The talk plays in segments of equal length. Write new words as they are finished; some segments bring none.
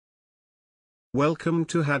Welcome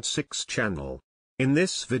to Had6 channel. In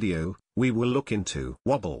this video, we will look into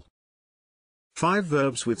wobble. 5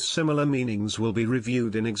 verbs with similar meanings will be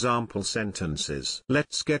reviewed in example sentences.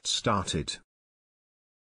 Let's get started.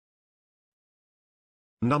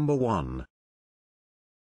 Number 1.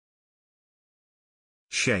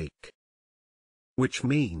 Shake. Which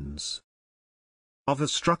means of a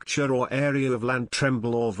structure or area of land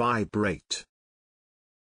tremble or vibrate.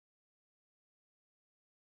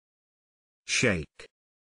 Shake.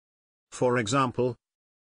 For example,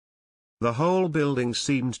 the whole building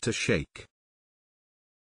seemed to shake.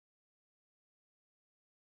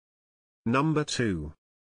 Number 2.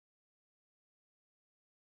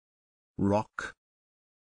 Rock.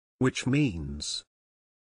 Which means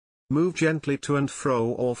move gently to and fro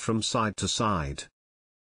or from side to side.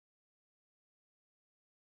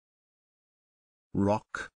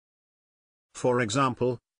 Rock. For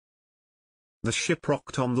example, the ship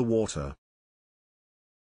rocked on the water.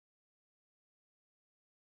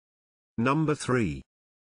 Number 3.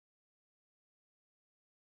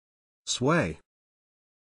 Sway.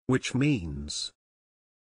 Which means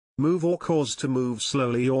move or cause to move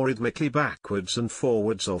slowly or rhythmically backwards and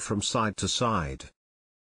forwards or from side to side.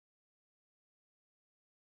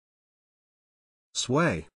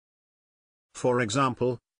 Sway. For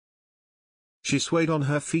example, she swayed on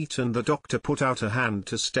her feet and the doctor put out a hand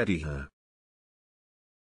to steady her.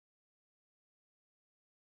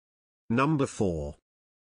 Number 4.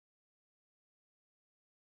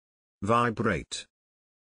 Vibrate.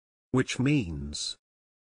 Which means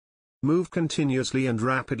move continuously and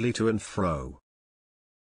rapidly to and fro.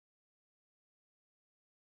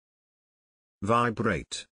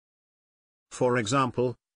 Vibrate. For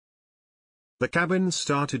example, the cabin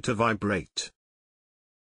started to vibrate.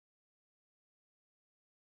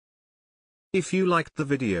 If you liked the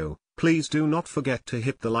video, please do not forget to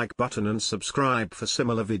hit the like button and subscribe for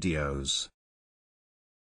similar videos.